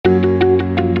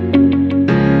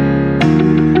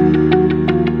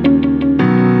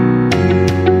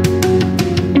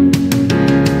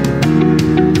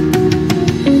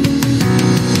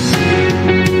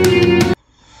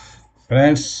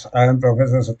I am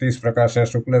Professor Satish Prakash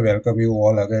Shukla. Welcome you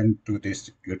all again to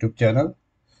this YouTube channel.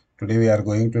 Today we are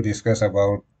going to discuss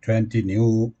about 20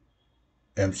 new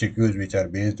MCQs which are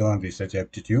based on research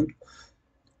aptitude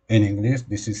in English.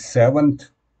 This is seventh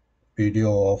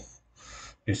video of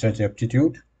research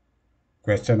aptitude.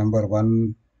 Question number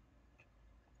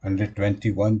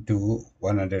 121 to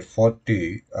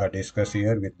 140 are discussed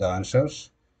here with the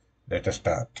answers. Let us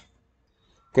start.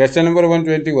 Question number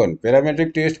 121.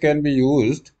 Parametric test can be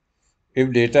used if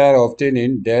data are obtained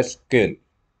in dash scale.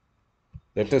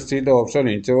 Let us see the option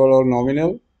interval or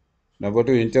nominal. Number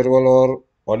 2, interval or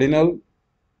ordinal.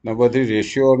 Number 3,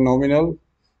 ratio or nominal.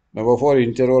 Number 4,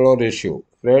 interval or ratio.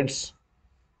 Friends,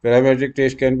 parametric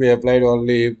test can be applied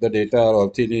only if the data are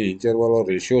obtained in interval or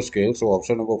ratio scale. So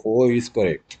option number 4 is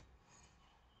correct.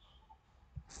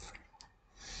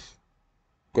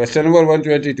 Question number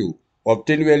 122.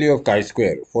 Obtained value of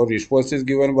chi-square for responses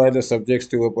given by the subjects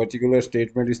to a particular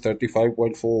statement is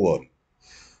 35.41.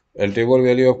 And table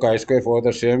value of chi-square for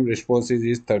the same responses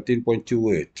is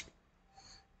 13.28.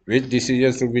 Which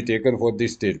decision should be taken for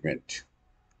this statement?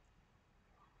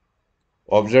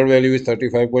 Observed value is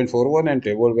 35.41 and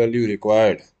table value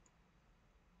required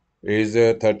is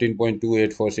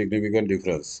 13.28 for significant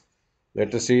difference.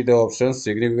 Let us see the options.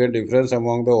 Significant difference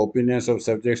among the opinions of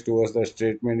subjects towards the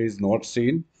statement is not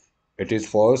seen. It is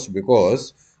false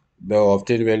because the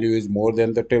obtained value is more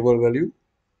than the table value.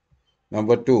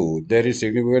 Number 2, there is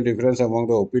significant difference among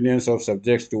the opinions of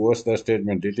subjects towards the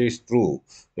statement. It is true.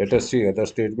 Let us see other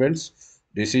statements.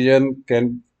 Decision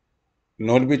can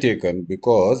not be taken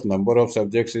because number of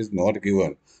subjects is not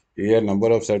given. Here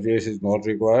number of subjects is not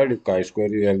required if chi-square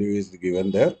value is given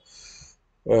there.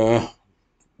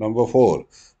 Number 4,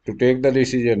 to take the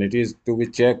decision, it is to be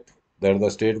checked that the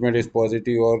statement is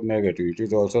positive or negative. It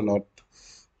is also not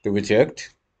to be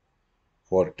checked.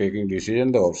 For taking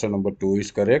decision, the option number 2 is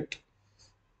correct.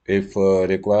 If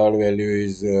required value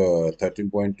is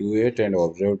 13.28 and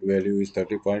observed value is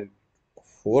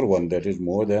 30.41, that is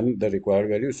more than the required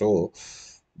value. So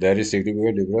there is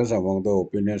significant difference among the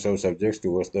opinions of subjects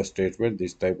towards the statement.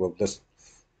 This type of the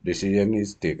decision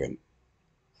is taken.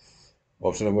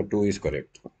 Option number 2 is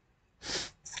correct.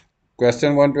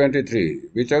 Question 123.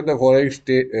 Which of the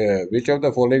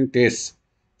following tests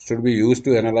should be used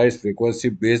to analyze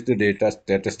frequency-based data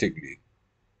statistically?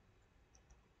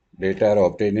 Data are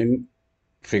obtained in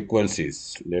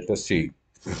frequencies. Let us see.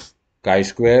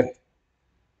 Chi-square,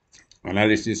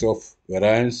 analysis of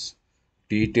variance,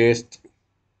 t-test,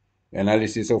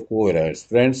 analysis of covariance.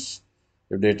 Friends,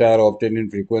 if data are obtained in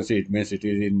frequency, it means it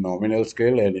is in nominal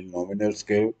scale, and in nominal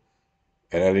scale,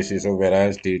 analysis of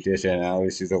variance, t-test, and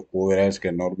analysis of covariance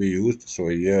cannot be used. So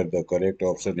here the correct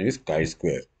option is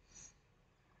chi-square.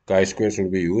 Chi-square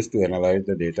should be used to analyze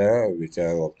the data which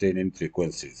are obtained in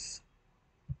frequencies.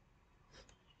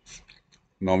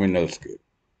 Nominal scale.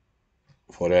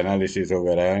 For analysis of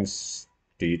variance,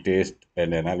 t-test,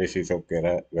 and analysis of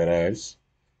variance,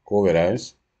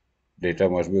 covariance, data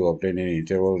must be obtained in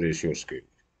interval ratio scale.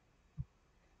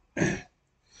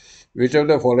 Which of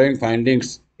the following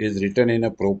findings is written in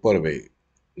a proper way?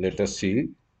 Let us see.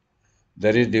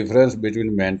 There is difference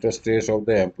between mental stress of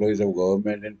the employees of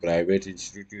government and private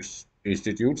institutes.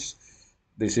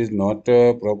 This is not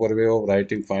a proper way of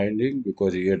writing finding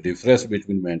because here difference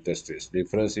between mental stress.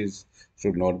 Difference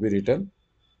should not be written.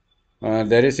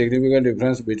 There is significant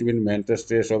difference between mental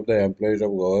stress of the employees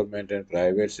of government and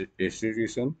private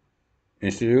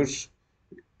institutes.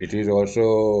 It is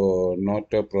also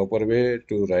not a proper way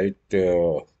to write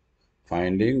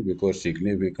finding because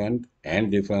significant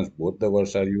and difference, both the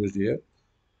words are used here.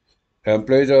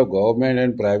 Employees of government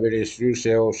and private institutes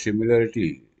have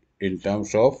similarity in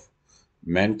terms of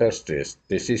mental stress.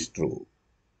 This is true.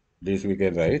 This we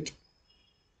can write.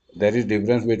 There is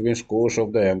difference between scores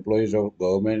of the employees of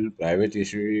government and private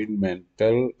institutes in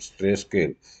mental stress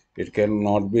scale. It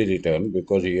cannot be written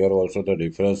because here also the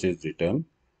difference is written.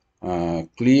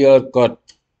 Clear-cut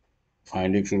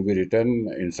finding should be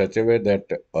written in such a way that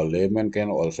a layman can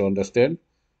also understand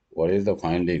what is the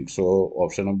finding. So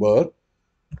option number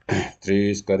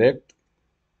 3 is correct.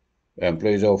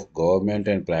 Employees of government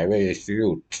and private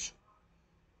institutes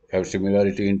have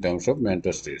similarity in terms of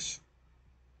mental stress.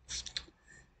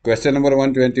 Question number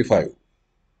 125.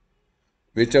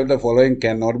 Which of the following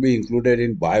cannot be included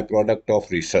in byproduct of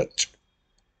research?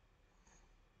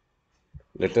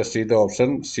 Let us see the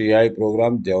option. CI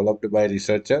program developed by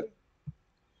researcher.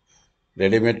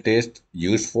 Ready-made test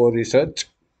used for research.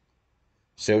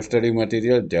 Self-study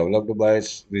material developed by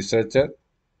researcher.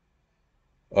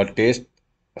 A test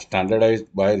standardized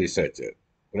by researcher.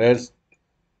 Whereas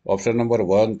option number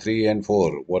 1, 3, and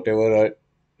 4, whatever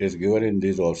is given in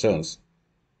these options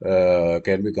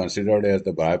can be considered as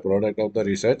the byproduct of the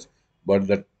research, but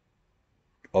the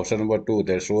option number 2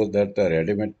 that shows that the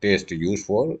ready-made test used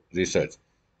for research,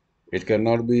 it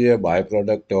cannot be a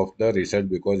byproduct of the research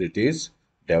because it is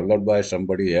developed by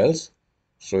somebody else.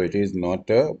 So it is not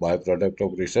a byproduct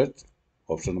of research.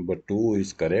 Option number 2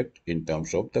 is correct in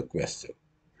terms of the question.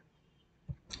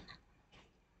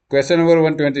 Question number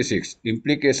 126.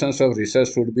 Implications of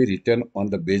research should be written on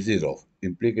the basis of.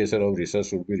 Implication of research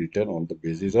should be written on the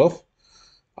basis of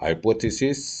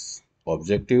hypothesis,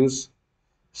 objectives,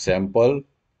 sample,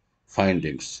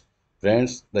 findings.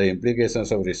 Friends, the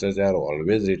implications of research are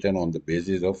always written on the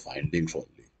basis of findings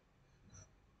only.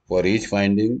 For each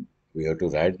finding, we have to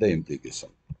write the implication.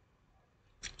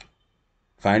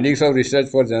 Findings of research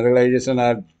for generalization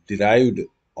are derived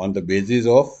on the basis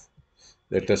of,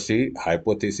 let us see,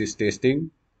 hypothesis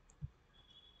testing,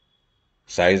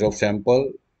 size of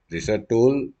sample, research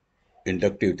tool,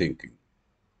 inductive thinking.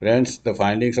 Friends, the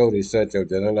findings of research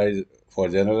for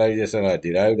generalization are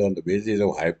derived on the basis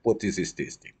of hypothesis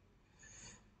testing.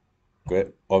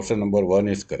 Option number 1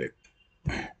 is correct.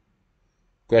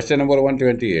 Question number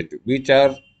 128. Which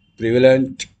are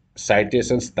prevalent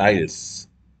citation styles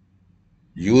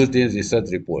used in research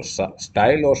reports?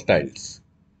 Style or styles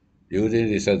used in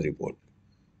research report?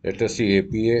 Let us see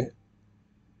APA,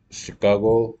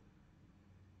 Chicago,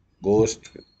 Ghost,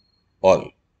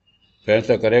 all. Friends,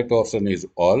 the correct option is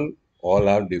all. All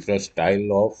are different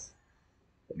styles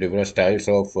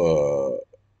of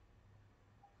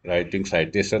writing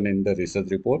citation in the research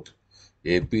report.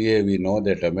 APA, we know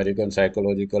that American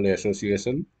Psychological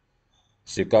Association.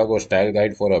 Chicago Style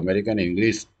Guide for American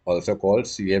English, also called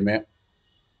CMOS,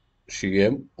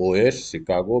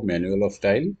 Chicago Manual of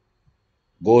Style.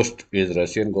 Ghost is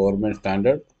Russian government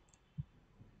standard.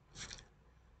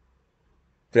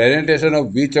 Presentation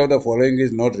of which of the following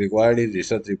is not required in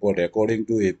research report according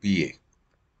to APA?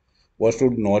 What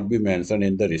should not be mentioned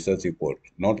in the research report?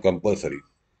 Not compulsory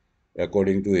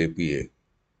according to APA.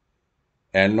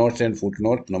 Endnotes and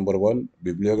footnote, number 1.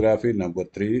 Bibliography, number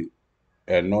 3.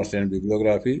 Endnotes and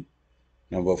bibliography.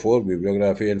 Number 4,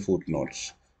 bibliography and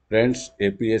footnotes. Friends,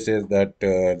 APA says that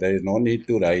there is no need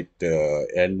to write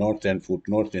endnotes and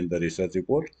footnotes in the research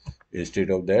report. Instead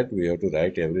of that, we have to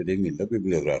write everything in the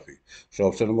bibliography. So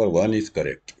option number 1 is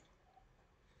correct.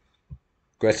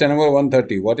 Question number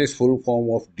 130. What is full form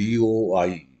of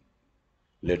DOI?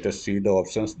 Let us see the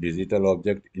options. Digital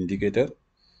Object Indicator,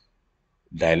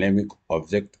 Dynamic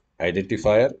Object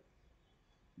Identifier,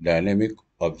 Dynamic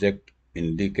Object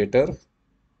Indicator,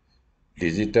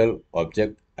 Digital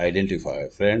Object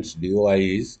Identifier. Friends, DOI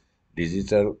is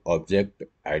Digital Object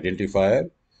Identifier.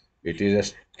 It is a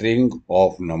string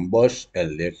of numbers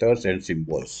and letters and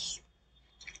symbols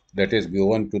that is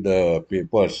given to the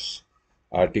papers,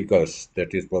 articles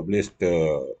that is published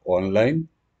online.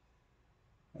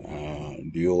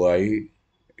 DOI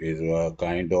is a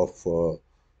kind of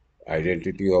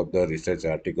identity of the research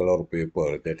article or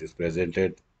paper that is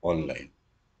presented online.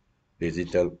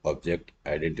 Digital Object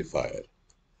Identifier.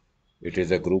 It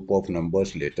is a group of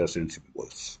numbers, letters, and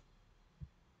symbols.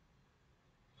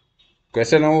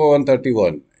 Question number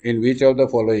 131. In which of the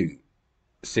following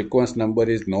sequence number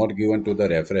is not given to the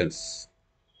reference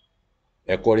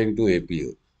according to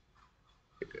APU?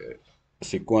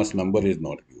 Sequence number is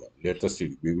not given. Let us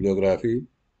see. Bibliography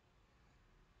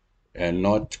and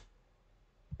not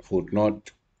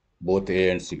footnote, both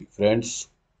A and C. Friends,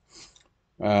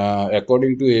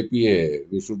 according to APA,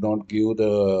 we should not give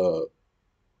the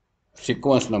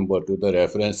sequence number to the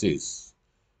references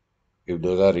if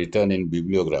those are written in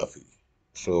bibliography.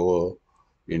 So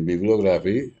in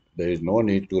bibliography, there is no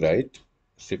need to write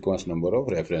sequence number of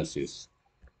references.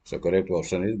 So correct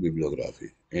option is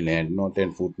bibliography. In endnote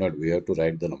and footnote, we have to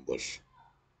write the numbers.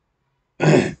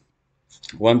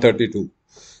 132.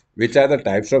 Which are the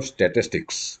types of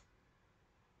statistics?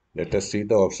 Let us see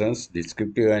the options.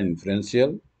 Descriptive and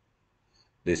inferential,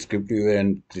 descriptive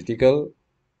and critical,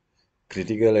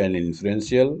 critical and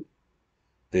inferential,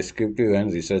 descriptive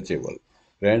and researchable.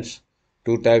 Friends,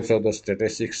 two types of the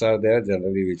statistics are there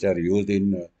generally which are used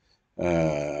in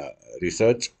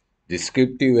research.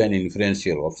 Descriptive and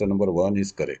inferential. Option number 1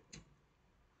 is correct.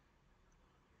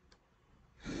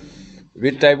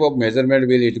 Which type of measurement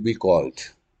will it be called?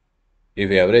 If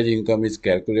average income is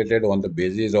calculated on the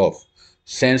basis of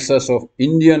census of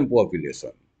Indian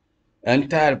population,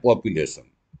 entire population.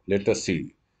 Let us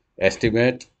see.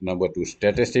 Estimate, number 2,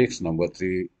 statistics, number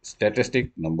 3,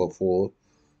 statistic, number 4,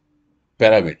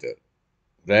 parameter.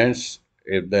 Friends,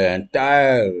 if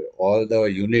the all the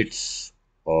units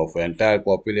of entire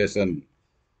population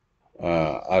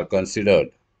are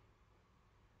considered,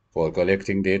 for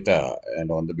collecting data,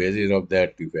 and on the basis of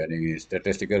that, if any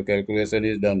statistical calculation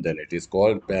is done, then it is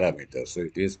called parameter. So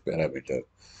it is parameter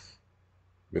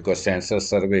because census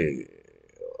survey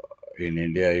in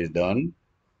India is done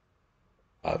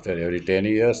after every 10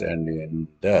 years, and in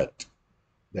that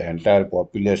the entire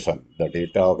population, the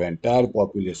data of entire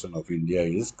population of India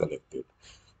is collected.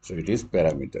 So it is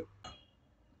parameter.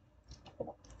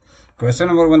 Question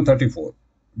number 134.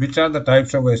 Which are the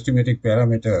types of estimating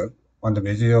parameter on the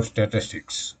basis of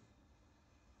statistics?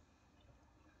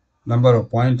 Number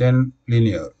of point and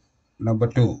linear. Number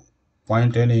 2,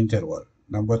 point and interval.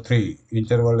 Number 3,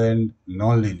 interval and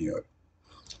non-linear.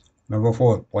 Number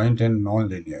 4, point and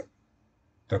non-linear.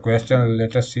 The question,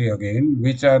 let us see again,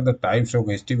 which are the types of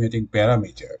estimating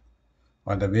parameter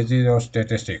on the basis of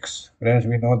statistics? Friends,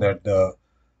 we know that the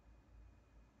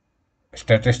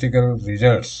statistical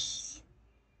results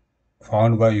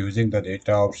found by using the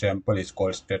data of sample is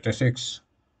called statistics.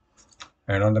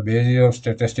 And on the basis of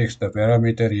statistics, the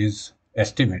parameter is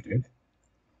estimated.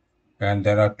 And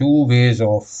there are two ways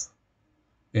of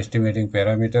estimating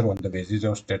parameter on the basis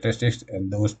of statistics,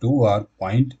 and those two are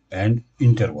point and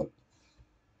interval.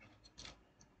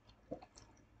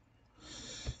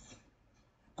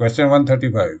 Question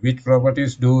 135. Which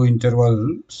properties do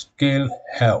interval scale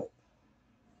have?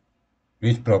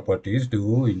 Which properties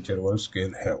do interval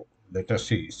scale have? Let us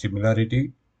see.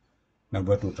 Similarity.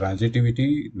 Number 2,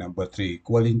 transitivity. Number 3,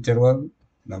 equal interval.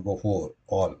 Number 4,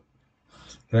 all.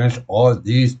 Friends, all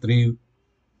these three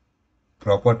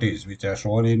properties which are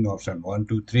shown in option 1,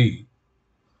 2, 3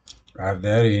 are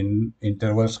there in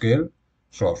interval scale.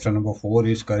 So option number 4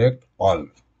 is correct, all.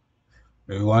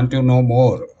 If you want to know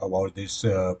more about this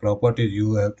properties,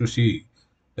 you have to see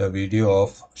the video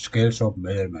of scales of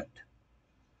measurement,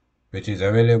 which is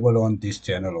available on this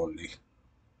channel only.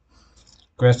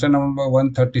 Question number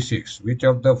 136. Which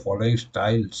of the following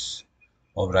styles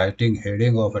of writing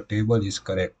heading of a table is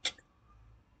correct?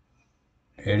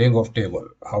 Heading of table,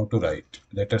 how to write?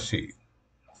 Let us see.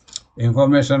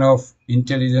 Information of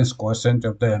intelligence quotient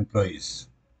of the employees.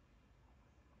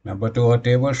 Number 2, a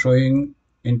table showing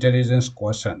intelligence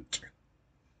quotient.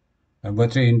 Number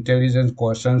 3, intelligence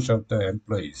quotients of the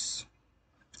employees.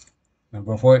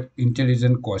 Number 4,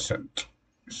 intelligence quotient.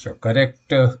 So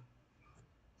correct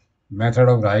method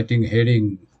of writing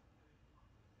heading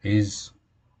is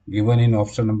given in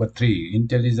option number 3,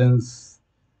 intelligence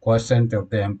quotient of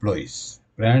the employees.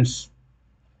 Friends,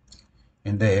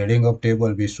 in the heading of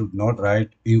table, we should not write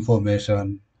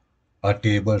information, a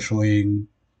table showing,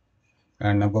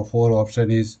 and number 4 option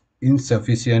is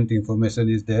insufficient information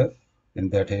is there in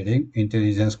that heading,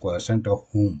 intelligence quotient of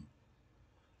whom.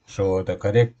 So the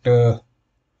correct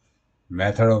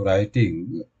method of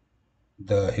writing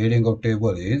the heading of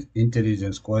table is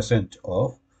intelligence quotient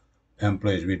of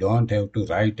employees. We don't have to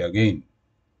write again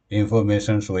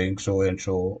information showing so and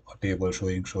so, a table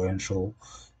showing so and so,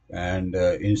 and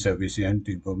insufficient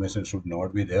information should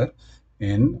not be there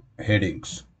in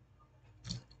headings.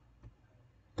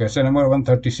 Question number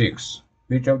 136.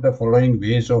 Which of the following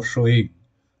ways of showing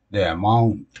the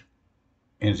amount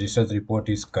in research report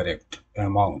is correct?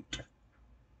 Amount.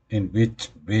 In which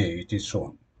way it is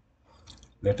shown?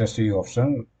 Let us see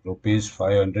option rupees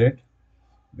 500,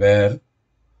 where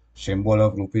symbol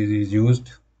of rupees is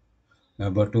used.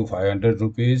 Number 2, 500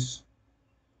 rupees.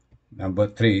 Number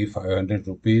 3, 500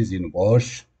 rupees in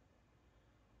words.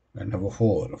 And number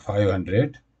 4,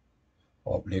 500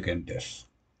 oblique and dash.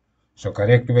 So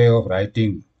correct way of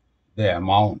writing the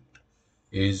amount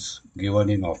is given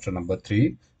in option number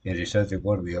 3. In research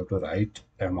report, we have to write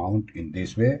amount in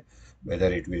this way,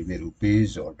 whether it will be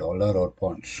rupees or dollar or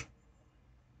pounds.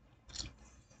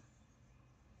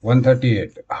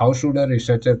 138. How should a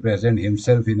researcher present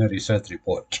himself in a research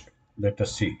report? Let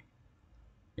us see.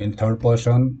 In third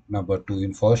person, number 2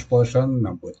 in first person,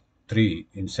 number 3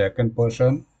 in second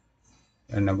person,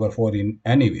 and number 4 in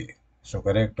any way. So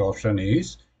correct option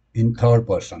is in third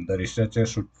person. The researcher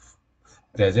should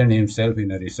present himself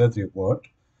in a research report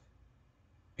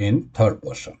in third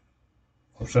person.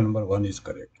 Option number 1 is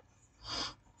correct.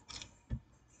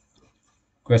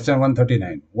 Question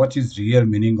 139. What is real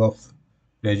meaning of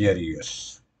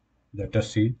plagiarious? Let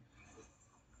us see.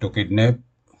 To kidnap,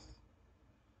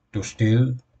 to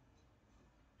steal,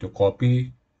 to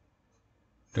copy,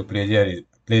 to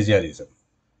plagiarism.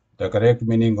 The correct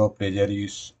meaning of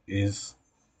plagiarism is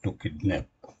to kidnap.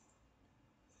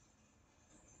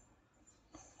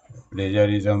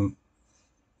 Plagiarism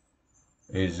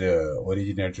is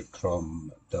originated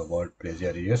from the word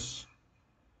plagiarius.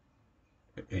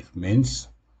 It means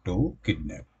to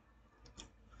kidnap.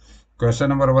 Question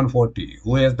number 140.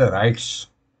 Who has the rights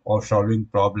of solving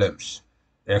problems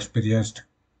experienced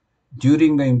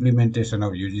during the implementation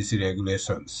of UGC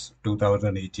regulations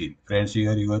 2018. Friends,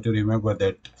 here you have to remember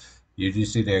that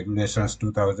UGC regulations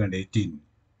 2018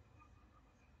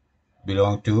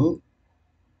 belong to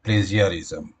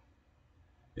plagiarism.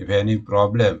 If any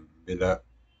problem will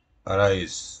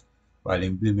arise while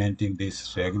implementing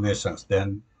these regulations,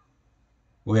 then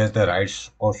who has the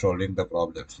rights of solving the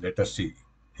problems? Let us see.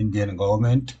 Indian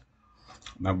government.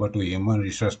 Number two, Human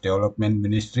Resource Development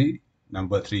Ministry.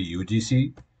 Number three,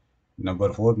 UGC.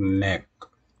 Number four, NEC.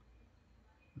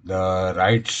 The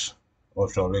rights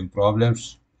of solving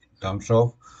problems in terms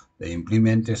of the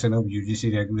implementation of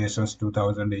UGC regulations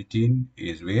 2018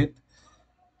 is with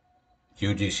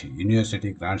UGC,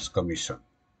 University Grants Commission.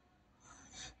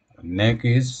 NEC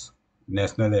is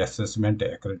National Assessment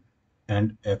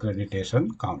and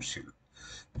Accreditation Council.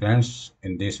 Friends,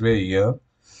 in this way here,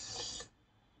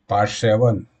 part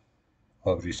 7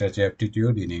 of Research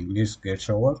Aptitude in English gets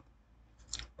over.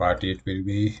 Part 8 will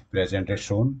be presented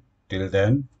soon. Till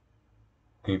then,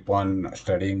 keep on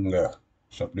studying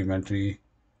supplementary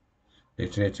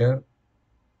literature.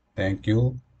 Thank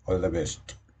you. All the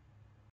best.